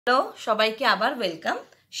Hello, সবাইকে আবার welcome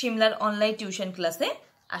শিমলার online tuition ক্লাসে।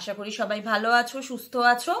 আশা করি সবাই ভালো আছো, সুস্থ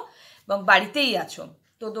আছো এবং বাড়িতেই আছো।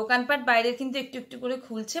 তো দোকানপাট বাইরে কিন্তু একটু একটু করে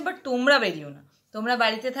খুলছে, বাট তোমরা বেরিও না। তোমরা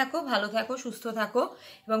বাড়িতে থাকো, ভালো থাকো, সুস্থ থাকো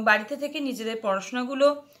এবং বাড়িতে থেকে নিজেদের পড়াশোনাগুলো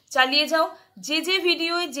চালিয়ে যাও। যে যে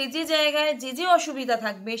ভিডিওয়ে যে যে জায়গায় যে যে অসুবিধা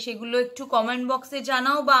থাকবে সেগুলো একটু কমেন্ট বক্সে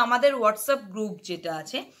জানাও, বা আমাদের হোয়াটসঅ্যাপ গ্রুপ যেটা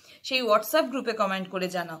আছে সেই হোয়াটসঅ্যাপ গ্রুপে কমেন্ট করে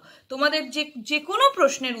জানাও। তোমাদের যে কোনো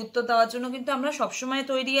প্রশ্নের উত্তর দেওয়ার জন্য কিন্তু আমরা সবসময়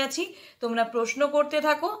তৈরি আছি। তোমরা প্রশ্ন করতে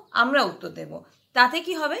থাকো, আমরা উত্তর দেব। তাতে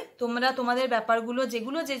কি হবে, তোমরা তোমাদের ব্যাপারগুলো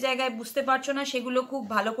যেগুলো যে জায়গায় বুঝতে পারছো না সেগুলো খুব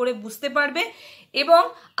ভালো করে বুঝতে পারবে এবং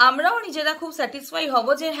আমরাও নিজেরা খুব স্যাটিসফাই হব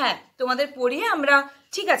যে হ্যাঁ, তোমাদের পড়িয়ে আমরা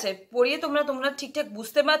ঠিক আছে, পড়িয়ে তোমরা ঠিকঠাক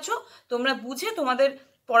বুঝতে পারছো। তোমরা বুঝে তোমাদের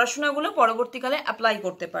পড়াশোনাগুলো পরবর্তীকালে অ্যাপ্লাই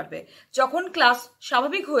করতে পারবে। যখন ক্লাস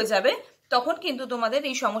স্বাভাবিক হয়ে যাবে তখন কিন্তু তোমাদের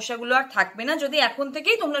এই সমস্যাগুলো আর থাকবে না, যদি এখন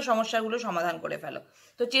থেকেই তোমরা সমস্যাগুলো সমাধান করে ফেলো।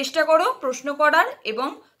 তো চেষ্টা করো প্রশ্ন করার এবং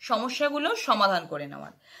সমস্যাগুলো সমাধান করে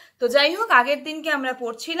নেওয়ার। তো যাই হোক, আগের দিনকে আমরা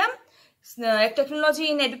পড়ছিলাম টেকনোলজি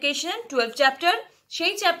ইন এডুকেশন 12 চ্যাপ্টার।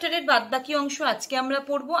 সেই চ্যাপ্টারের বাদবাকি অংশ আজকে আমরা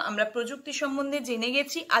পড়বো। আমরা প্রযুক্তি সম্বন্ধে জেনে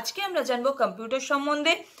গেছি, আজকে আমরা জানবো কম্পিউটার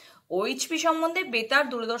সম্বন্ধে, ওএইচপি সম্বন্ধে, বেতার,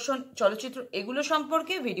 দূরদর্শন, চলচ্চিত্র এগুলো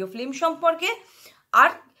সম্পর্কে, ভিডিও ফিল্ম সম্পর্কে,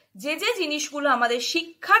 আর যে যে জিনিসগুলো আমাদের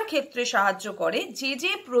শিক্ষার ক্ষেত্রে সাহায্য করে, যে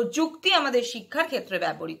যে প্রযুক্তি আমাদের শিক্ষার ক্ষেত্রে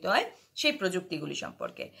ব্যবহৃত হয় সেই প্রযুক্তিগুলি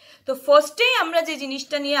সম্পর্কে। তো ফার্স্টেই আমরা যে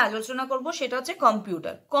জিনিসটা নিয়ে আলোচনা করব সেটা হচ্ছে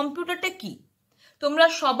কম্পিউটার। কম্পিউটারটা কি? তোমরা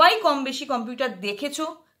সবাই কম বেশি কম্পিউটার দেখেছো,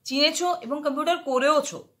 চিনেছো এবং কম্পিউটার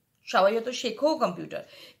করেওছো। সবাই হয়তো শেখোও কম্পিউটার।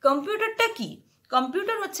 কম্পিউটারটা কি?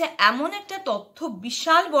 কম্পিউটার হচ্ছে এমন একটা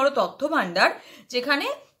বিশাল বড় তথ্য ভাণ্ডার যেখানে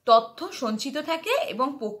তথ্য সঞ্চিত থাকে এবং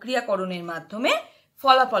প্রক্রিয়াকরণের মাধ্যমে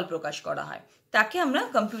ফলাফল প্রকাশ করা হয়, তাকে আমরা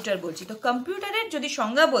কম্পিউটার বলছি। তো কম্পিউটারের যদি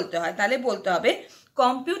সংজ্ঞা বলতে হয় তাহলে বলতে হবে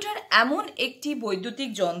কম্পিউটার এমন একটি বৈদ্যুতিক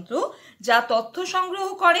যন্ত্র যা তথ্য সংগ্রহ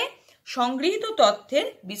করে, সংগৃহীত তথ্যের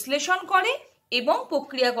বিশ্লেষণ করে এবং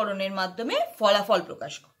প্রক্রিয়াকরণের মাধ্যমে ফলাফল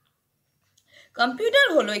প্রকাশ করে। কম্পিউটার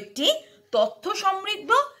হলো একটি তথ্য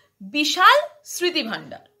সমৃদ্ধ বিশাল স্মৃতি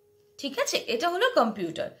ভাণ্ডার। ঠিক আছে, এটা হলো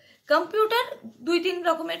কম্পিউটার। কম্পিউটার 2-3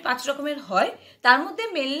 রকমের 5 রকমের হয়। তার মধ্যে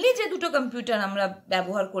মেনলি যে দুটো কম্পিউটার আমরা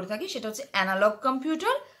ব্যবহার করে থাকি সেটা হচ্ছে অ্যানালগ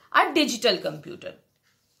কম্পিউটার আর ডিজিটাল কম্পিউটার।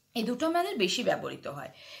 এই দুটো আমাদের বেশি ব্যবহৃত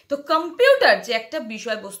হয়। তো কম্পিউটার যে একটা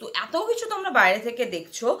বিষয়বস্তু, এত কিছু তোমরা বাইরে থেকে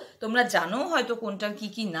দেখছো, তোমরা জানো হয়তো কোনটার কি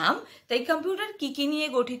কি নাম। তাই কম্পিউটার কি কি নিয়ে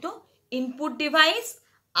গঠিত? Input device,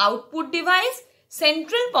 output device,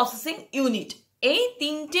 central processing unit, এই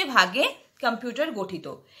 3টে ভাগে কম্পিউটার গঠিত।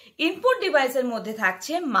 ইনপুট ডিভাইসের মধ্যে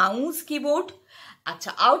থাকছে মাউস, কিবোর্ড।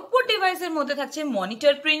 আচ্ছা, আউটপুট ডিভাইসের মধ্যে থাকছে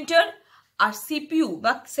মনিটর, প্রিন্টার। আর সিপিইউ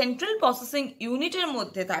বা সেন্ট্রাল প্রসেসিং ইউনিটের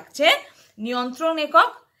মধ্যে থাকছে নিয়ন্ত্রণ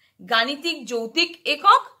একক, গাণিতিক যৌতিক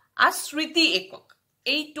একক আর স্মৃতি একক।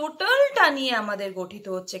 এই টোটালটা নিয়ে আমাদের গঠিত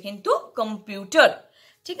হচ্ছে কিন্তু কম্পিউটার।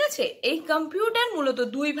 ঠিক আছে, এই কম্পিউটার মূলত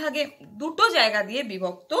দুটো জায়গা দিয়ে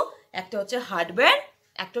বিভক্ত। একটা হচ্ছে হার্ডওয়্যার,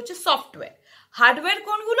 একটা হচ্ছে সফটওয়্যার। হার্ডওয়্যার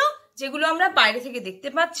কোনগুলো? যেগুলো আমরা বাইরে থেকে দেখতে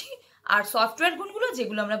পাচ্ছি। আর সফটওয়্যার কোনগুলো?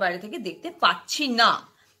 যেগুলো আমরা বাইরে থেকে দেখতে পাচ্ছি না।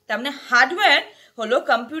 তার মানে হার্ডওয়্যার হলো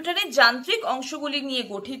কম্পিউটারের যান্ত্রিক অংশগুলি নিয়ে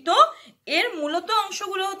গঠিত। এর মূলত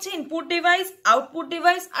অংশগুলো হচ্ছে ইনপুট ডিভাইস, আউটপুট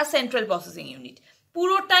ডিভাইস আর সেন্ট্রাল প্রসেসিং ইউনিট।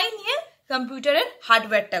 পুরোটাই নিয়ে কম্পিউটারের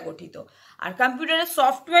হার্ডওয়্যারটা গঠিত। আর কম্পিউটারের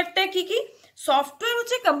সফটওয়্যারটা কি কি? সফটওয়্যার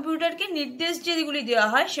হচ্ছে কম্পিউটারকে নির্দেশ যেগুলি দেওয়া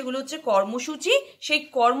হয় সেগুলো হচ্ছে কর্মসূচি। সেই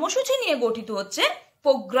কর্মসূচি নিয়ে গঠিত হচ্ছে,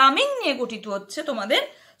 প্রোগ্রামিং নিয়ে গঠিত হচ্ছে তোমাদের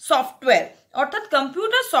সফটওয়্যার। অর্থাৎ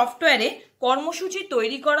কম্পিউটার সফটওয়্যারে কর্মসূচি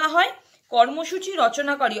তৈরি করা হয়, কর্মসূচি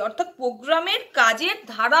রচনাকারী অর্থাৎ প্রোগ্রামের কাজের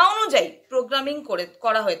ধারা অনুযায়ী প্রোগ্রামিং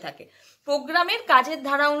করা হয়ে থাকে। প্রোগ্রামের কাজের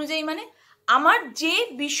ধারা অনুযায়ী মানে আমার যে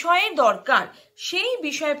বিষয়ে দরকার সেই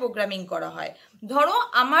বিষয়ে প্রোগ্রামিং করা হয়। ধরো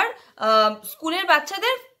আমার স্কুলের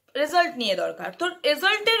বাচ্চাদের রেজাল্ট নিয়ে দরকার, তো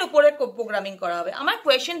রেজাল্টের উপরে প্রোগ্রামিং করা হবে। আমার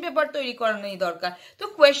কোয়েশ্চেন পেপার তৈরি করানোই দরকার, তো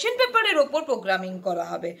কোয়েশ্চেন পেপারের ওপর প্রোগ্রামিং করা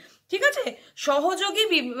হবে। ঠিক আছে, সহযোগী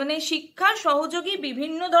শিক্ষার সহযোগী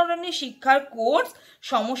বিভিন্ন ধরনের শিক্ষার কোর্স,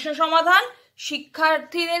 সমস্যা সমাধান,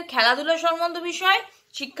 শিক্ষার্থীদের খেলাধুলা সম্বন্ধ বিষয়,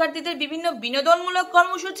 শিক্ষার্থীদের বিভিন্ন বিনোদনমূলক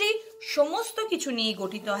কর্মসূচি, সমস্ত কিছু নিয়ে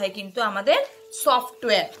গঠিত হয় কিন্তু আমাদের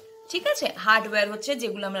সফটওয়্যার। ঠিক আছে, হার্ডওয়্যার হচ্ছে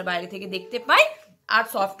যেগুলো আমরা বাইরে থেকে দেখতে পাই, আর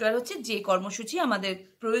সফটওয়্যার হচ্ছে যে কর্মসূচি আমাদের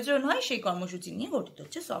প্রয়োজন হয় সেই কর্মসূচি নিয়ে গঠিত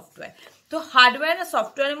হচ্ছে সফটওয়্যার। তো হার্ডওয়্যার আর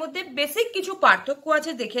সফটওয়্যারের মধ্যে বেসিক কিছু পার্থক্য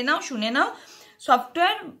আছে, দেখে নাও, শুনে নাও।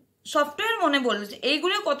 সফটওয়্যার মনে বলছে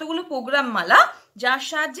এইগুলো কতগুলো প্রোগ্রাম মালা যার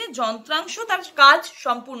সাহায্যে যন্ত্রাংশ তার কাজ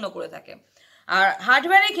সম্পূর্ণ করে থাকে। আর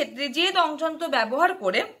হার্ডওয়্যারের ক্ষেত্রে যে যন্ত্রাংশ ব্যবহার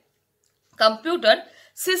করে কম্পিউটার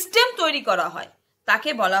সিস্টেম তৈরি করা হয় তাকে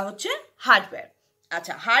বলা হচ্ছে হার্ডওয়্যার।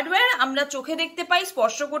 আচ্ছা, হার্ডওয়্যার আমরা চোখে দেখতে পাই,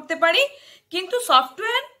 স্পর্শ করতে পারি, কিন্তু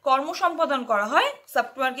সফটওয়্যার কর্ম সম্পাদন করা হয়,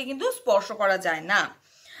 সফটওয়্যারকে কিন্তু স্পর্শ করা যায় না।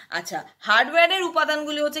 আচ্ছা, হার্ডওয়্যারের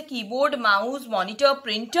উপাদানগুলি হচ্ছে কিবোর্ড, মাউস, মনিটর,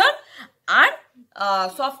 প্রিন্টার, আর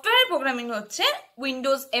সফটওয়্যার প্রোগ্রামিং হচ্ছে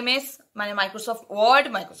উইন্ডোজ এমএস মানে Microsoft word,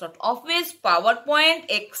 Microsoft office, power point,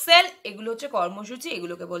 Excel, এগুলো হচ্ছে কর্মসূচি,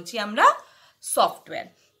 এগুলোকে বলছি আমরা সফটওয়্যার।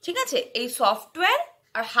 ঠিক আছে, এই সফটওয়্যার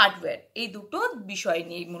আর হার্ডওয়্যার এই দুটো বিষয়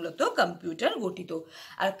নিয়ে মূলত কম্পিউটার গঠিত।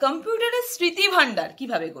 আর কম্পিউটারের স্মৃতি ভান্ডার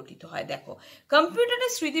কিভাবে গঠিত হয় দেখো,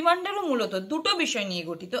 কম্পিউটারের স্মৃতি ভান্ডারও মূলত দুটো বিষয় নিয়ে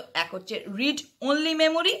গঠিত, এক হচ্ছে রিড অনলি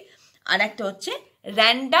মেমোরি আর একটা হচ্ছে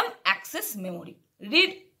random access memory.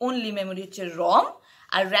 Read only memory হচ্ছে রম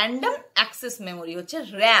আর র্যান্ডম অ্যাক্সেস মেমোরি হচ্ছে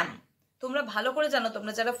র্যাম। তোমরা ভালো করে জানো,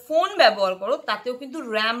 তোমরা যারা ফোন ব্যবহার করো তাতেও কিন্তু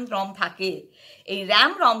র্যাম রম থাকে। এই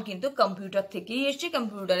র্যাম রম কিন্তু কম্পিউটার থেকেই এসছে,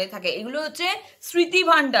 কম্পিউটারে থাকে। এগুলো হচ্ছে স্মৃতি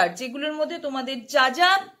ভান্ডার, যেগুলোর মধ্যে তোমাদের যা যা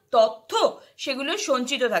তথ্য সেগুলো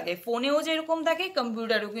সঞ্চিত থাকে। ফোনেও যেরকম থাকে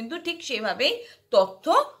কম্পিউটারেও কিন্তু ঠিক সেভাবেই তথ্য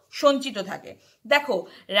সঞ্চিত থাকে। দেখো,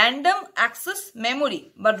 র্যান্ডম অ্যাক্সেস মেমোরি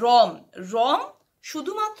বা রম, রম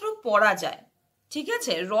শুধুমাত্র পড়া যায়। ঠিক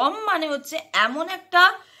আছে, রম মানে হচ্ছে এমন একটা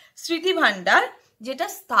স্মৃতি ভান্ডার যেটা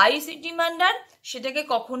স্থায়ী স্মৃতি ভান্ডার, সেটাকে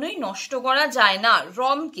কখনোই নষ্ট করা যায় না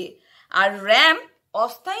রমকে। আর র্যাম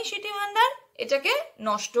অস্থায়ী স্মৃতি ভান্ডার, এটাকে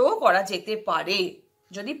নষ্টও করা যেতে পারে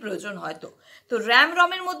যদি প্রয়োজন হয়। তো র্যাম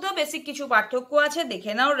রমের মধ্যেও বেসিক কিছু পার্থক্য আছে,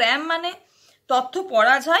 দেখে নাও। র্যাম মানে তথ্য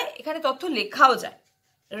পড়া যায়, এখানে তথ্য লেখাও যায়।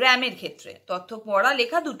 র্যামের ক্ষেত্রে তথ্য পড়া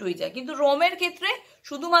লেখা দুটোই যায়, কিন্তু রোমের ক্ষেত্রে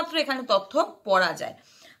শুধুমাত্র এখানে তথ্য পড়া যায়।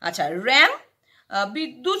 আচ্ছা, র্যাম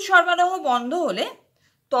বিদ্যুৎ সরবরাহ বন্ধ হলে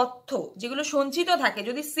তথ্য যেগুলো সঞ্চিত থাকে,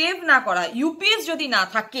 যদি সেভ না করা, ইউপিএস যদি না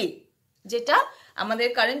থাকে, যেটা আমাদের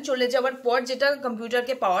কারেন্ট চলে যাওয়ার পর যেটা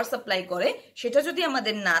কম্পিউটারকে পাওয়ার সাপ্লাই করে, সেটা যদি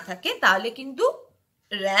আমাদের না থাকে তাহলে কিন্তু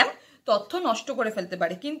র্যাম তথ্য নষ্ট করে ফেলতে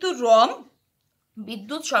পারে। কিন্তু রম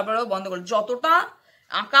বিদ্যুৎ সরবরাহ বন্ধ করে, যতটা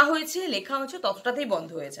আঁকা হয়েছে লেখা হয়েছে ততটাতেই বন্ধ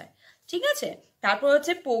হয়ে যায়। ঠিক আছে, তারপর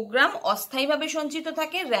হচ্ছে প্রোগ্রাম অস্থায়ীভাবে সঞ্চিত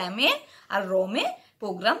থাকে র্যামে, আর রমে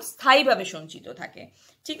প্রোগ্রাম স্থায়ীভাবে সঞ্চিত থাকে।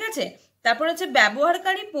 ঠিক আছে, তারপর হচ্ছে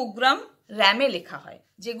ব্যবহারকারী প্রোগ্রাম র্যামে লেখা হয়,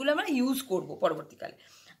 যেগুলো আমরা ইউজ করব পরবর্তীকালে।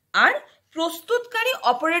 আর প্রস্তুতকারী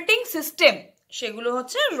অপারেটিং সিস্টেম, সেগুলো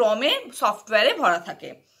হচ্ছে রমে সফটওয়্যারে ভরা থাকে।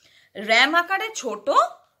 র্যাম আকারে ছোট,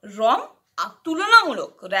 রম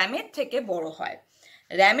তুলনামূলক র্যামের থেকে বড় হয়।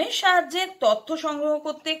 র্যামের সাহায্যে তথ্য সংগ্রহ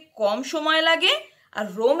করতে কম সময় লাগে, আর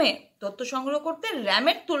রোমে তথ্য সংগ্রহ করতে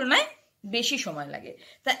র্যামের তুলনায় বেশি সময় লাগে।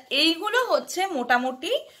 তা এইগুলো হচ্ছে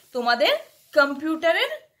মোটামুটি তোমাদের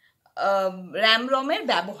কম্পিউটারের র্যাম রমের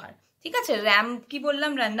ব্যবহার। ঠিক আছে, র্যাম কি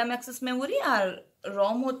বললাম, র্যান্ডম অ্যাক্সেস মেমোরি, আর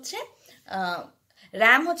রম হচ্ছে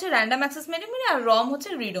র্যাম হচ্ছে র্যান্ডম অ্যাক্সেস মেমোরি, আর রম হচ্ছে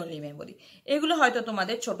রিড অনলি মেমোরি। এগুলো হয়তো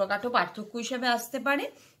তোমাদের ছোটখাটো পার্থক্য হিসাবে আসতে পারে,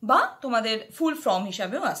 বা তোমাদের ফুল ফর্ম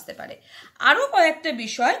হিসাবেও আসতে পারে। আরও কয়েকটা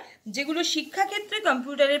বিষয় যেগুলো শিক্ষাক্ষেত্রে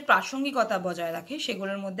কম্পিউটারের প্রাসঙ্গিকতা বজায় রাখে,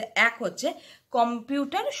 সেগুলোর মধ্যে এক হচ্ছে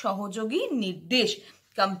কম্পিউটার সহযোগী নির্দেশ,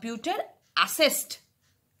 কম্পিউটার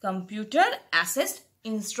অ্যাসেস্ট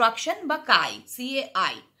ইনস্ট্রাকশন বা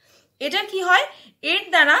CAI। এটা কি হয়, এর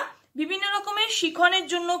দ্বারা বিভিন্ন রকমের শিখনের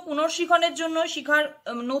জন্য, পুনর্শিখনের জন্য, শিখার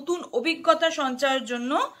নতুন অভিজ্ঞতা সঞ্চয়ের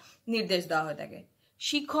জন্য নির্দেশ দেওয়া হয়ে থাকে।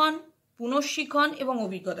 শিখন, পুনর্শিখন এবং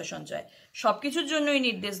অভিজ্ঞতা সঞ্চয় সবকিছুর জন্যই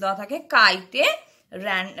নির্দেশ দেওয়া থাকে কাইতে,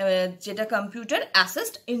 যেটা কম্পিউটার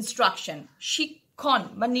অ্যাসেস্ট ইনস্ট্রাকশন, শিক্ষণ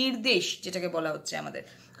বা নির্দেশ যেটাকে বলা হচ্ছে আমাদের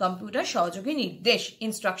কম্পিউটার সহযোগী নির্দেশ।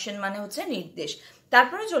 ইনস্ট্রাকশন মানে হচ্ছে নির্দেশ।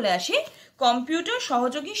 তারপরে চলে আসি কম্পিউটার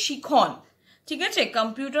সহযোগী শিখন। ঠিক আছে,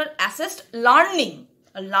 কম্পিউটার অ্যাসেস্ট লার্নিং,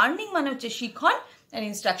 লার্নিং মানে হচ্ছে শিখন, আর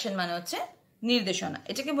ইনস্ট্রাকশন মানে হচ্ছে নির্দেশনা,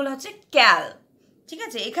 এটাকে বলা হচ্ছে ক্যাল। ঠিক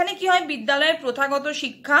আছে, এখানে কি হয়, বিদ্যালয়ের প্রথাগত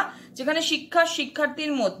শিক্ষা, যেখানে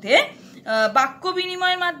শিক্ষার্থীর মধ্যে বাক্য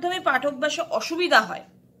বিনিময়ের মাধ্যমে পাঠক্যাসে অসুবিধা হয়,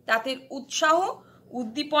 তাতে উৎসাহ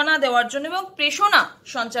উদ্দীপনা দেওয়ার জন্য এবং প্রেরণা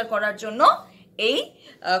সঞ্চার করার জন্য এই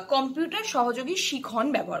কম্পিউটার সহযোগী শিখন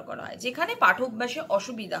ব্যবহার করা হয়। যেখানে পাঠক্যাসে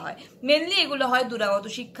অসুবিধা হয়, মেনলি এগুলো হয় দূরাগত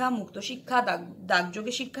শিক্ষা, মুক্ত শিক্ষা,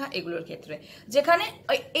 ডাকযোগে শিক্ষা, এগুলোর ক্ষেত্রে। যেখানে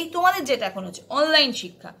এই তোমাদের যেটা এখন হচ্ছে অনলাইন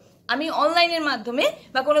শিক্ষা, আমি অনলাইনের মাধ্যমে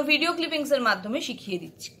বা কোনো ভিডিও ক্লিপিংসের মাধ্যমে শিখিয়ে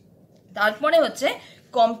দিচ্ছি। তারপরে হচ্ছে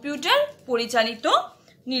কম্পিউটার পরিচালিত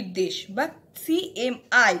নির্দেশ বা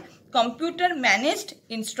CMI, কম্পিউটার ম্যানেজড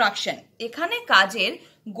ইনস্ট্রাকশন। এখানে কাজের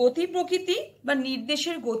গতি প্রকৃতি বা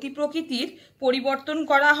নির্দেশের গতি প্রকৃতির পরিবর্তন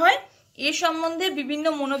করা হয়। এ সম্বন্ধে বিভিন্ন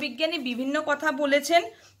মনোবিজ্ঞানী বিভিন্ন কথা বলেছেন।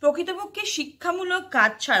 প্রকৃতপক্ষে শিক্ষামূলক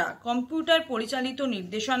কাজ ছাড়া কম্পিউটার পরিচালিত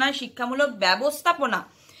নির্দেশনায় শিক্ষামূলক ব্যবস্থাপনা,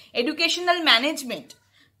 এডুকেশনাল ম্যানেজমেন্ট,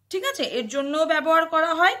 ঠিক আছে, এর জন্য ব্যবহার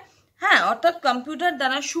করা হয়। হ্যাঁ, অর্থাৎ কম্পিউটার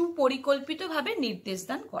দ্বারা সুপরিকল্পিতভাবে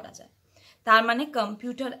নির্দেশদান করা যায়। তার মানে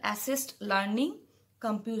computer assist learning,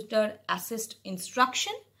 computer assist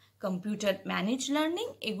instruction, computer manage learning,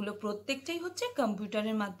 এগুলো প্রত্যেকটাই হচ্ছে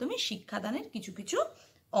কম্পিউটারের মাধ্যমে শিক্ষাদানের কিছু কিছু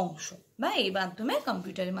অংশ, বা এই মাধ্যমে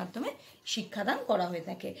কম্পিউটারের মাধ্যমে শিক্ষাদান করা হয়ে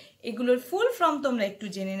থাকে। এগুলোর ফুল ফর্ম তোমরা একটু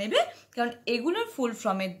জেনে নেবে, কারণ এগুলোর ফুল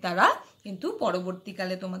ফর্মের দ্বারা কিন্তু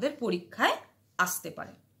পরবর্তীকালে তোমাদের পরীক্ষায় আসতে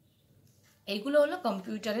পারে। এইগুলো হলো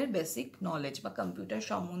কম্পিউটারের বেসিক নলেজ বা কম্পিউটার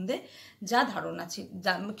সম্বন্ধে যা ধারণা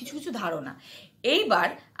কিছু কিছু ধারণা। এইবার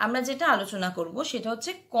আমরা যেটা আলোচনা করব সেটা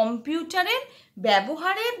হচ্ছে কম্পিউটারের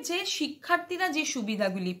ব্যবহারের যে শিক্ষার্থীরা যে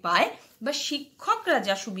সুবিধাগুলি পায় বা শিক্ষকরা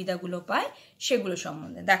যা সুবিধাগুলো পায় সেগুলো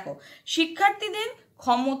সম্বন্ধে। দেখো, শিক্ষার্থীদের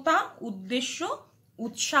ক্ষমতা, উদ্দেশ্য,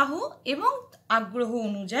 উৎসাহ এবং আগ্রহ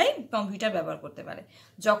অনুযায়ী কম্পিউটার ব্যবহার করতে পারে।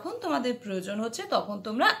 যখন তোমাদের প্রয়োজন হচ্ছে তখন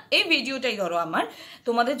তোমরা এই ভিডিওটাই ধরো, আমার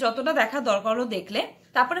তোমাদের যতটা দেখা দরকার হলো দেখলে,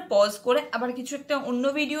 তারপরে পজ করে আবার কিছু একটা অন্য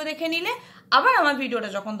ভিডিও দেখে নিলে, আবার আমার ভিডিওটা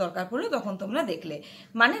যখন দরকার পড়লো তখন তোমরা দেখলে,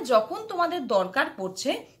 মানে যখন তোমাদের দরকার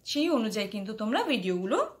পড়ছে সেই অনুযায়ী কিন্তু তোমরা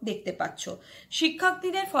ভিডিওগুলো দেখতে পাচ্ছ।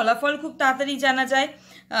 শিক্ষার্থীদের ফলাফল খুব তাড়াতাড়ি জানা যায়।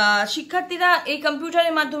 শিক্ষার্থীরা এই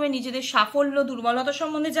কম্পিউটারের মাধ্যমে নিজেদের সাফল্য, দুর্বলতা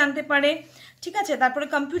সম্বন্ধে জানতে পারে। ঠিক আছে, তারপরে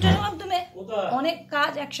কম্পিউটারের মাধ্যমে অনেক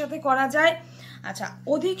কাজ একসাথে করা যায়। আচ্ছা,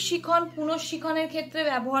 অধিক শিখন, পুনঃশিখনের ক্ষেত্রে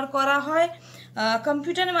ব্যবহার করা হয়।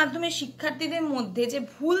 কম্পিউটারের মাধ্যমে শিক্ষার্থীদের মধ্যে যে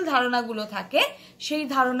ভুল ধারণাগুলো থাকে সেই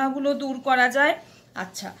ধারণাগুলো দূর করা যায়।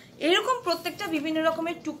 আচ্ছা, এরকম প্রত্যেকটা বিভিন্ন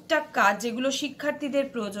রকমের টুকটাক কাজ যেগুলো শিক্ষার্থীদের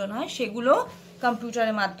প্রয়োজন হয় সেগুলো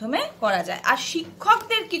কম্পিউটারের মাধ্যমে করা যায়। আর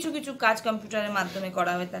শিক্ষকদের কিছু কিছু কাজ কম্পিউটারের মাধ্যমে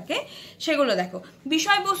করা হয়ে থাকে, সেগুলো দেখো।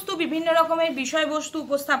 বিষয়বস্তু, বিভিন্ন রকমের বিষয়বস্তু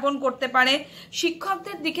উপস্থাপন করতে পারে।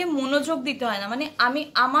 শিক্ষকদের দিকে মনোযোগ দিতে হয় না, মানে আমি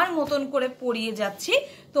আমার মতন করে পড়িয়ে যাচ্ছি,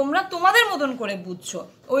 তোমরা তোমাদের মতন করে বুঝছো।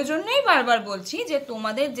 ওই জন্যই বারবার বলছি যে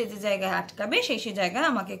তোমাদের যে যে জায়গায় আটকাবে সেই সেই জায়গায়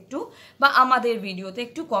আমাকে একটু বা আমাদের ভিডিওতে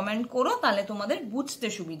একটু কমেন্ট করো, তাহলে তোমাদের বুঝতে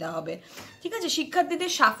সুবিধা হবে। ঠিক আছে,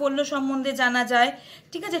 শিক্ষার্থীদের সাফল্য সম্বন্ধে জানা যায়।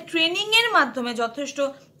 ঠিক আছে, ট্রেনিংয়ের মাধ্যমে যথেষ্ট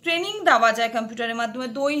ট্রেনিং দেওয়া যায় কম্পিউটারের মাধ্যমে,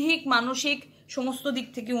 দৈহিক মানসিক সমস্ত দিক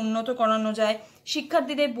থেকে উন্নত করানো যায়।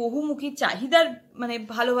 শিক্ষার্থীদের বহুমুখী চাহিদার মানে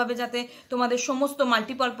ভালোভাবে যাতে তোমাদের সমস্ত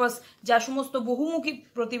মাল্টিপারপাস যা সমস্ত বহুমুখী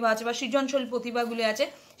প্রতিভা আছে বা সৃজনশীল প্রতিভাগুলি আছে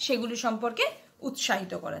সেগুলি সম্পর্কে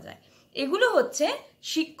উৎসাহিত করা যায়। এগুলো হচ্ছে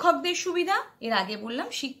শিক্ষকদের সুবিধা, এর আগে বললাম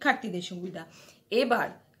শিক্ষার্থীদের সুবিধা। এবার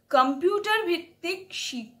কম্পিউটার ভিত্তিক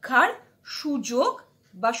শিক্ষার সুযোগ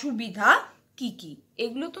বা সুবিধা কি কি,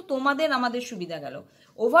 এগুলো তো তোমাদের আমাদের সুবিধা গেল।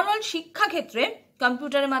 ওভারঅল শিক্ষা ক্ষেত্রে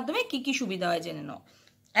কম্পিউটারের মাধ্যমে কি কি সুবিধা হয় জেনে নাও।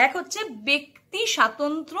 এক হচ্ছে ব্যক্তি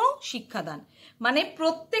স্বাতন্ত্র শিক্ষাদান, মানে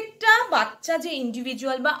প্রত্যেকটা বাচ্চা যে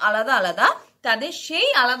ইন্ডিভিজুয়াল বা আলাদা আলাদা, তাদের সেই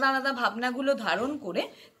আলাদা আলাদা ভাবনাগুলো ধারণ করে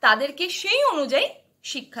তাদেরকে সেই অনুযায়ী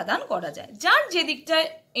শিক্ষাদান করা যায়। যার যে দিকটায়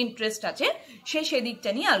ইন্টারেস্ট আছে সে সেদিকটা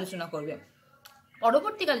নিয়ে আলোচনা করবে।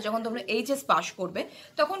 পরবর্তীকালে যখন তোমরা এইচএস পাস করবে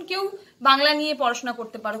তখন কেউ বাংলা নিয়ে পড়াশোনা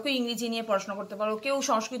করতে পারো, কেউ ইংরেজি নিয়ে পড়াশোনা করতে পারো, কেউ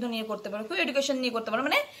সংস্কৃত নিয়ে করতে পারো, কেউ এডুকেশন নিয়ে করতে পারো,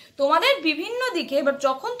 মানে তোমাদের বিভিন্ন দিকে। এবার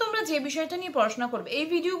যখন তোমরা যে বিষয়টা নিয়ে পড়াশোনা করবে এই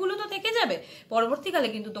ভিডিওগুলো তো থেকে যাবে, পরবর্তীকালে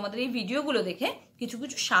কিন্তু তোমাদের এই ভিডিওগুলো দেখে কিছু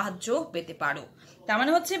কিছু সাহায্য পেতে পারো। তার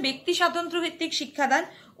মানে হচ্ছে ব্যক্তি স্বাতন্ত্র্য ভিত্তিক শিক্ষাদান,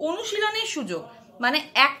 অনুশীলনের সুযোগ, মানে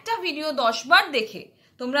একটা ভিডিও 10 বার দেখে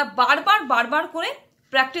তোমরা বারবার করে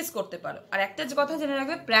প্র্যাকটিস করতে পারো। আর একটা যে কথা জেনে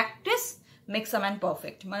রাখবে, practice makes a man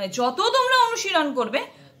perfect, মানে যত তোমরা অনুশীলন করবে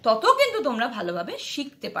তত কিন্তু তোমরা ভালোভাবে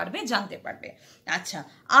শিখতে পারবে, জানতে পারবে। আচ্ছা,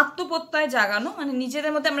 আত্মপ্রত্যয় জাগানো, মানে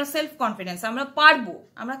নিজেদের মধ্যে আমরা সেলফ কনফিডেন্স, আমরা পারবো,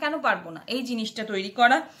 আমরা কেন পারবো না, এই জিনিসটা তৈরি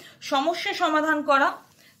করা। সমস্যা সমাধান করা,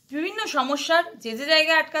 বিভিন্ন সমস্যার যে যে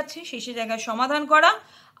জায়গায় আটকাচ্ছে সেই সেই জায়গায় সমাধান করা।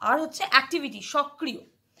 আর হচ্ছে অ্যাক্টিভিটি, সক্রিয়।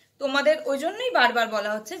 তোমাদের ওই জন্যই বারবার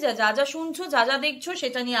বলা হচ্ছে যে যা যা শুনছো, যা যা দেখছো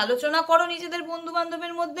সেটা নিয়ে আলোচনা করো নিজেদের বন্ধু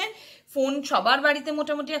বান্ধবের মধ্যে। ফোন সবার বাড়িতে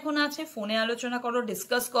মোটামুটি এখন আছে, ফোনে আলোচনা করো,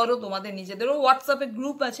 ডিসকাস করো। তোমাদের নিজেদেরও হোয়াটসঅ্যাপে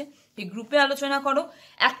গ্রুপ আছে, এই গ্রুপে আলোচনা করো,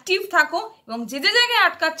 অ্যাক্টিভ থাকো এবং যে যে জায়গায়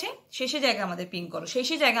আটকাচ্ছে সে সে জায়গায় আমাদের পিং করো, সেই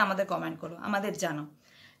সেই জায়গায় আমাদের কমেন্ট করো, আমাদের জানো।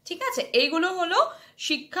 ঠিক আছে, এইগুলো হলো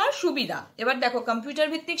শিক্ষার সুবিধা। এবার দেখো,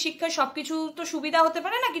 কম্পিউটার ভিত্তিক শিক্ষার সবকিছু তো সুবিধা হতে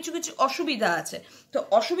পারে না, কিছু কিছু অসুবিধা আছে। তো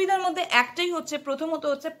অসুবিধার মধ্যে একটাই হচ্ছে, প্রথমত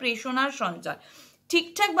হচ্ছে প্রেষণার সঞ্চার।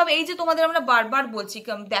 ঠিকঠাকভাবে এই যে তোমাদের আমরা বারবার বলছি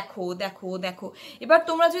দেখো দেখো দেখো, এবার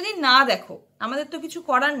তোমরা যদি না দেখো আমাদের তো কিছু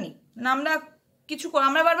করার নেই, না আমরা কিছু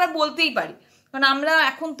আমরা বারবার বলতেই পারি, কারণ আমরা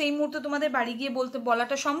এখন তো এই মুহূর্তে তোমাদের বাড়ি গিয়ে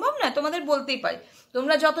বলাটা সম্ভব নয়, তোমাদের বলতেই পারি।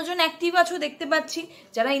 তোমরা যতজন অ্যাক্টিভ আছো দেখতে পাচ্ছি,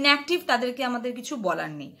 যারা ইনঅ্যাক্টিভ তাদেরকে আমাদের কিছু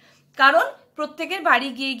বলার নেই, কারণ প্রত্যেকের বাড়ি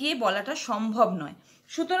গিয়ে গিয়ে বলাটা সম্ভব নয়।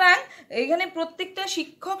 সুতরাং এখানে প্রত্যেকটা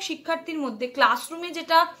শিক্ষক শিক্ষার্থীর মধ্যে ক্লাসরুমে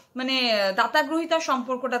যেটা মানে দাতাগ্রহিতার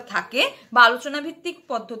সম্পর্কটা থাকে বা আলোচনা ভিত্তিক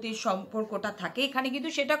পদ্ধতির সম্পর্কটা থাকে, এখানে কিন্তু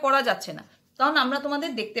সেটা করা যাচ্ছে না, কারণ আমরা তোমাদের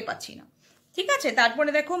দেখতে পাচ্ছি না। ঠিক আছে, তারপরে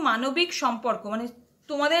দেখো মানবিক সম্পর্ক, মানে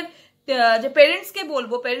তোমাদের যে পেরেন্টসকে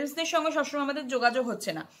বলবো, পেরেন্টসদের সঙ্গে সবসময় আমাদের যোগাযোগ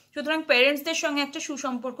হচ্ছে না, সুতরাং পেরেন্টসদের সঙ্গে একটা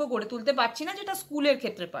সুসম্পর্ক গড়ে তুলতে পারছি না, যেটা স্কুলের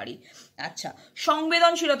ক্ষেত্রে পারি। আচ্ছা,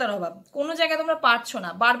 সংবেদনশীলতার অভাব, কোনো জায়গায় তোমরা পারছো না,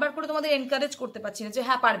 বারবার করে তোমাদের এনকারেজ করতে পারছি না যে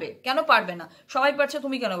হ্যাঁ পারবে, কেন পারবে না, সবাই পারছে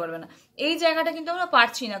তুমি কেন পারবে না, এই জায়গাটা কিন্তু আমরা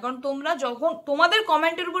পারছি না। কারণ তোমরা যখন তোমাদের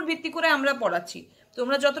কমেন্টের উপর ভিত্তি করে আমরা পড়াচ্ছি,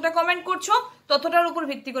 তোমরা যতটা কমেন্ট করছো ততটার উপর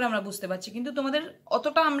ভিত্তি করে আমরা বুঝতে পারছি, কিন্তু তোমাদের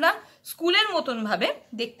অতটা আমরা স্কুলের মতন ভাবে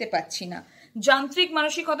দেখতে পাচ্ছি না। যান্ত্রিক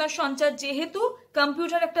মানসিকতার সঞ্চার, যেহেতু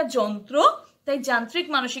কম্পিউটার একটা যন্ত্র, তাই যান্ত্রিক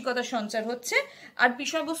মানসিকতার সঞ্চার হচ্ছে, আর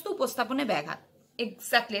বিষয়বস্তু উপস্থাপনে ব্যাঘাত।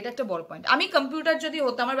 এক্স্যাক্টলি, এটা একটা বড় পয়েন্ট। আমি কম্পিউটার যদি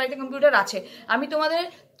হতো, আমার বাড়িতে কম্পিউটার আছে, আমি তোমাদের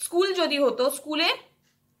স্কুল যদি হতো, স্কুলে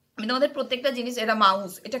আমি তোমাদের প্রত্যেকটা জিনিস, এটা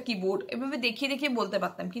মাউস, এটা কিবোর্ড, এভাবে দেখিয়ে দেখিয়ে বলতে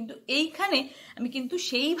পারতাম, কিন্তু এইখানে আমি কিন্তু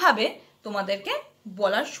সেইভাবে তোমাদেরকে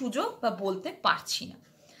বলার সুযোগ বা বলতে পারছি না।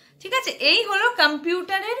 ঠিক আছে, এই হলো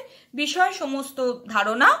কম্পিউটারের বিষয় সমস্ত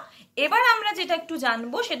ধারণা। এবার আমরা যেটা একটু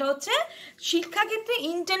জানবো সেটা হচ্ছে শিক্ষাক্ষেত্রে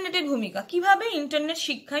ইন্টারনেটের ভূমিকা, কিভাবে ইন্টারনেট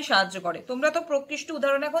শিক্ষায় সাহায্য করে। তোমরা তো প্রকৃষ্ট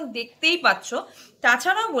উদাহরণ এখন দেখতেই পাচ্ছ।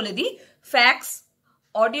 তাছাড়াও বলে দিই, fax,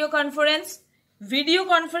 audio conference, video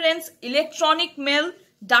conference, electronic mail,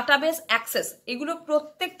 database access, এগুলো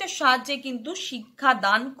প্রত্যেকটার সাহায্যে কিন্তু শিক্ষা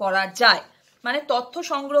দান করা যায়। মানে তথ্য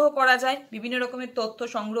সংগ্রহ করা যায়, বিভিন্ন রকমের তথ্য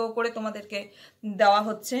সংগ্রহ করে তোমাদেরকে দেওয়া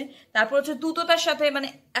হচ্ছে। তারপর হচ্ছে দ্রুততার সাথে, মানে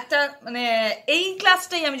একটা মানে এই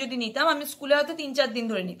ক্লাসটাই আমি যদি নিতাম, আমি স্কুলে হয়তো 3-4 দিন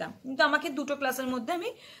ধরে নিতাম, কিন্তু আমাকে 2টো ক্লাসের মধ্যে আমি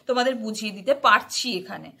তোমাদের বুঝিয়ে দিতে পারছি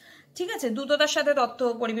এখানে। ঠিক আছে, দ্রুততার সাথে তথ্য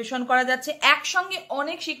পরিবেশন করা যাচ্ছে, একসঙ্গে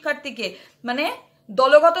অনেক শিক্ষার্থীকে মানে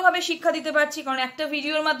দলগতভাবে শিক্ষা দিতে পারছি, কারণ একটা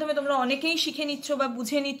ভিডিওর মাধ্যমে তোমরা অনেকেই শিখে নিচ্ছ বা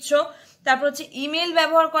বুঝে নিচ্ছ। তারপর হচ্ছে ইমেল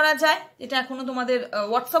ব্যবহার করা যায়, এটা এখনো তোমাদের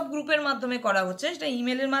হোয়াটসঅ্যাপ গ্রুপের মাধ্যমে করা হচ্ছে, সেটা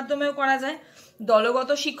ইমেলের মাধ্যমেও করা যায়। দলগত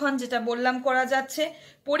শিক্ষণ যেটা বললাম করা যাচ্ছে,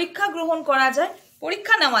 পরীক্ষা গ্রহণ করা যায়,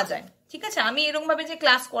 পরীক্ষা নেওয়া যায়। ঠিক আছে, আমি এরকম ভাবে যে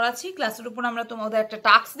ক্লাস করাচ্ছি, ক্লাসের উপর আমরা তোমাদের একটা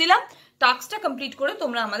টাস্ক দিলাম, টাস্কটা কমপ্লিট করে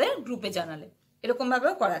তোমরা আমাদের গ্রুপে জানালে, এরকম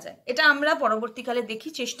ভাবেও করা যায়। এটা আমরা পরবর্তীকালে দেখি,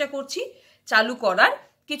 চেষ্টা করছি চালু করার।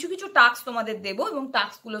 কিছু কিছু টাস্ক তোমাদের দেবো এবং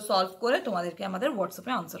টাস্কগুলো সলভ করে তোমাদেরকে আমাদের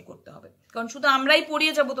হোয়াটসঅ্যাপে আনসার করতে হবে, কারণ শুধু আমরাই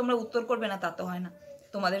পড়িয়ে যাবো, তোমরা উত্তর করবে না তা তো হয় না,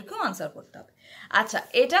 তোমাদেরকেও আনসার করতে হবে। আচ্ছা,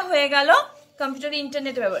 এটা হয়ে গেল কম্পিউটার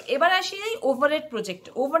ইন্টারনেটের ব্যবহার। এবার আসি এই ওভারহেড প্রজেক্ট।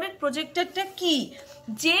 ওভারহেড প্রজেক্টরটা কি?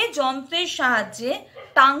 যে যন্ত্রের সাহায্যে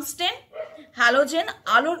টাংস্টেন হ্যালোজেন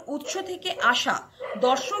আলোর উৎস থেকে আসা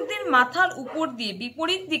দর্শকদের মাথার উপর দিয়ে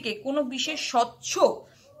বিপরীত দিকে কোনো বিশেষ স্বচ্ছ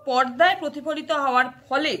পর্দায় প্রতিফলিত হওয়ার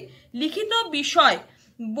ফলে লিখিত বিষয়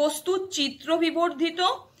বস্তুর চিত্র বিবর্ধিত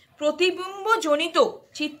প্রতিবিম্বজনিত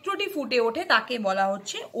চিত্রটি ফুটে ওঠে, তাকে বলা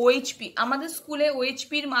হচ্ছে ওএইচপি। আমাদের স্কুলে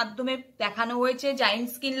ওএইচপির মাধ্যমে দেখানো হয়েছে, জাইন্ট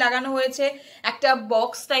স্ক্রিন লাগানো হয়েছে, একটা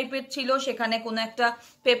বক্স টাইপের ছিল, সেখানে কোনো একটা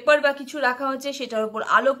পেপার বা কিছু রাখা হয়েছে, সেটার উপর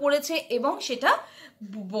আলো পড়েছে এবং সেটা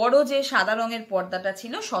বড় যে সাদা রঙের পর্দাটা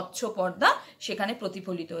ছিল, স্বচ্ছ পর্দা, সেখানে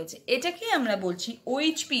প্রতিফলিত হয়েছে। এটাকে আমরা বলছি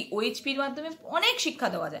ওএইচপি। ওএইচপির মাধ্যমে অনেক শিক্ষা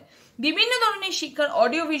দেওয়া যায়, বিভিন্ন ধরনের শিক্ষার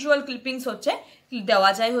অডিও ভিজুয়াল ক্লিপিংস হচ্ছে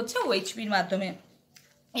দেওয়া যায় হচ্ছে ওএইচপির মাধ্যমে।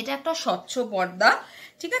 এটা একটা স্বচ্ছ পর্দা,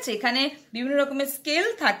 ঠিক আছে, এখানে বিভিন্ন রকমের স্কেল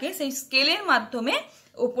থাকে, সেই স্কেলের মাধ্যমে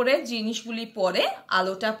ওপরে জিনিসগুলি পড়ে,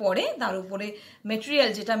 আলোটা পড়ে, তার উপরে মেটেরিয়াল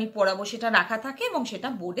যেটা আমি পড়াবো সেটা রাখা থাকে এবং সেটা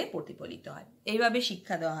বোর্ডে প্রতিফলিত হয়, এইভাবে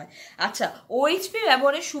শিক্ষা দেওয়া হয়। আচ্ছা, ওএইচপি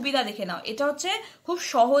ব্যবহারের সুবিধা দেখে নাও। এটা হচ্ছে খুব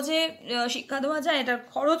সহজে শিক্ষা দেওয়া যায়, এটার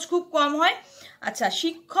খরচ খুব কম হয়। আচ্ছা,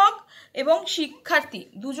 শিক্ষক এবং শিক্ষার্থী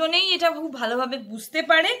দুজনেই এটা খুব ভালোভাবে বুঝতে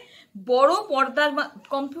পারে। বড় পর্দার,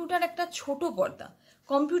 কম্পিউটার একটা ছোট পর্দা,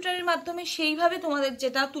 কম্পিউটারের মাধ্যমে সেইভাবে তোমাদের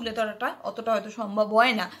যেটা তুলে ধরাটা অতটা হয়তো সম্ভব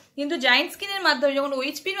হয় না, কিন্তু জায়েন্ট স্ক্রিনের মাধ্যমে যখন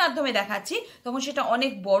ওএইচপির মাধ্যমে দেখাচ্ছি তখন সেটা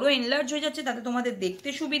অনেক বড় এনলার্জ হয়ে যাচ্ছে, তাতে তোমাদের দেখতে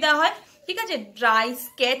সুবিধা হয়। ঠিক আছে, ড্রাই,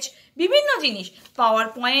 স্কেচ, বিভিন্ন জিনিস, পাওয়ার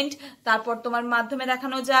পয়েন্ট, তারপর তোমার মাধ্যমে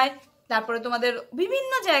দেখানো যায়, তারপরে তোমাদের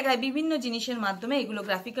বিভিন্ন জায়গায় বিভিন্ন জিনিসের মাধ্যমে, এগুলো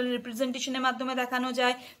গ্রাফিক্যাল রিপ্রেজেন্টেশনের মাধ্যমে দেখানো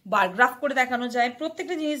যায়, বারগ্রাফ করে দেখানো যায়,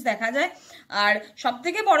 প্রত্যেকটা জিনিস দেখা যায়। আর সব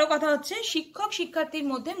থেকে বড় কথা হচ্ছে শিক্ষক শিক্ষার্থীর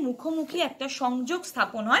মধ্যে মুখোমুখি একটা সংযোগ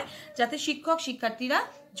স্থাপন হয়, যাতে শিক্ষক শিক্ষার্থীরা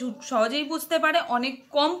সহজেই বুঝতে পারে, অনেক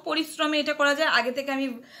কম পরিশ্রমে এটা করা যায়। আগে থেকে আমি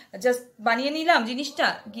জাস্ট বানিয়ে নিলাম জিনিসটা,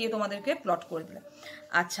 গিয়ে তোমাদেরকে প্লট করে দিলাম।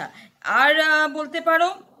 আচ্ছা, আর বলতে পারো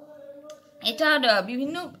এটার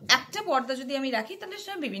বিভিন্ন, একটা পর্দা যদি আমি রাখি তাহলে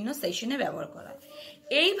সেটা বিভিন্ন সেশনে ব্যবহার করা হয়।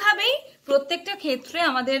 এইভাবেই প্রত্যেকটা ক্ষেত্রে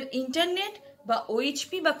আমাদের ইন্টারনেট বা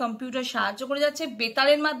ওএইচপি বা কম্পিউটার সাহায্য করে যাচ্ছে।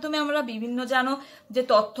 বেতারের মাধ্যমে আমরা বিভিন্ন, জানো যে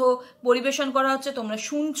তথ্য পরিবেশন করা হচ্ছে, তোমরা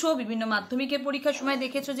শুনছো, বিভিন্ন মাধ্যমিকের পরীক্ষার সময়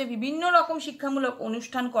দেখেছো যে বিভিন্ন রকম শিক্ষামূলক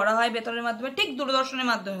অনুষ্ঠান করা হয় বেতারের মাধ্যমে, ঠিক দূরদর্শনের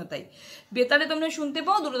মাধ্যমেও তাই। বেতারে তোমরা শুনতে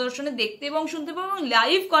পাও, দূরদর্শনে দেখতে এবং শুনতে পাও, এবং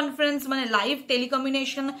লাইভ কনফারেন্স মানে লাইভ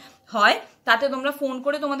টেলিকমিউনিকেশন হয়, তাতে তোমরা ফোন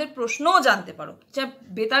করে তোমাদের প্রশ্নও জানতে পারো, যা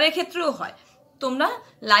বেতারের ক্ষেত্রেও হয়। তোমরা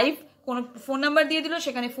লাইভ কোনো ফোন নাম্বার দিয়ে দিল,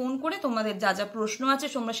 সেখানে ফোন করে তোমাদের যা যা প্রশ্ন আছে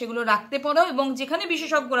তোমরা সেগুলো রাখতে পারো, এবং যেখানে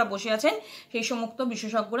বিশেষজ্ঞরা বসে আছেন সেই সমস্ত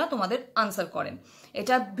বিশেষজ্ঞরা তোমাদের আনসার করেন।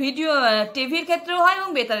 এটা ভিডিও টিভির ক্ষেত্রেও হয় এবং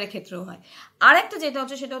বেতারের ক্ষেত্রেও হয়। আর একটা যেটা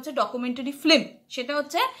হচ্ছে সেটা হচ্ছে ডকুমেন্টারি ফিল্ম। সেটা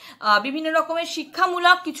হচ্ছে বিভিন্ন রকমের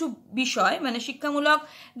শিক্ষামূলক কিছু বিষয়, মানে শিক্ষামূলক,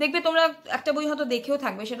 দেখবে তোমরা একটা বই হয়তো দেখেও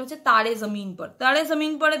থাকবে, সেটা হচ্ছে তারে জমিন পর। তারে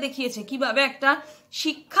জমিন পরে দেখিয়েছে কিভাবে একটা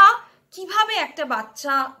শিক্ষা, কিভাবে একটা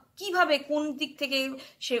বাচ্চা কিভাবে কোন দিক থেকে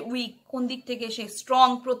সে উইক, কোন দিক থেকে সে স্ট্রং,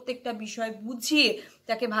 প্রত্যেকটা বিষয় বুঝিয়ে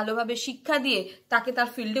তাকে ভালোভাবে শিক্ষা দিয়ে তাকে তার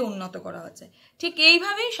ফিল্ডে উন্নত করা হচ্ছে। ঠিক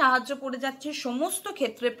এইভাবেই সাহায্য করে যাচ্ছে সমস্ত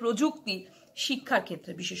ক্ষেত্রে প্রযুক্তি, শিক্ষার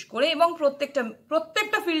ক্ষেত্রে বিশেষ করে, এবং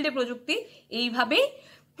প্রত্যেকটা ফিল্ডে প্রযুক্তি এইভাবেই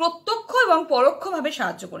প্রত্যক্ষ এবং পরোক্ষভাবে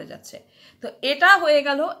সাহায্য করে যাচ্ছে। তো এটা হয়ে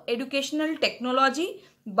গেল এডুকেশনাল টেকনোলজি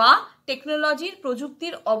বা টেকনোলজির,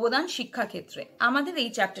 প্রযুক্তির অবদান শিক্ষা ক্ষেত্রে। আমাদের এই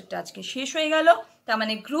চ্যাপ্টারটা আজকে শেষ হয়ে গেল। তার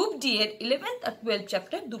মানে গ্রুপ ডি এর 11th আর 12th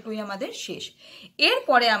চ্যাপ্টার দুটোই আমাদের শেষ।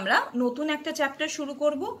 এরপরে আমরা নতুন একটা চ্যাপ্টার শুরু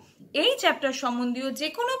করব। এই চ্যাপ্টার সম্বন্ধীয় যে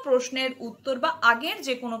কোনো প্রশ্নের উত্তর বা আগের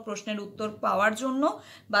যে কোনো প্রশ্নের উত্তর পাওয়ার জন্য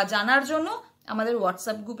বা জানার জন্য আমাদের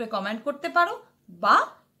হোয়াটসঅ্যাপ গ্রুপে কমেন্ট করতে পারো বা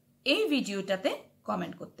এই ভিডিওটাতে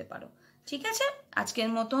কমেন্ট করতে পারো। ঠিক আছে, আজকের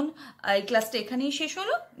মতন এই ক্লাসটা এখানেই শেষ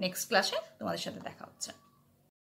হলো। নেক্সট ক্লাসে তোমাদের সাথে দেখা হচ্ছে।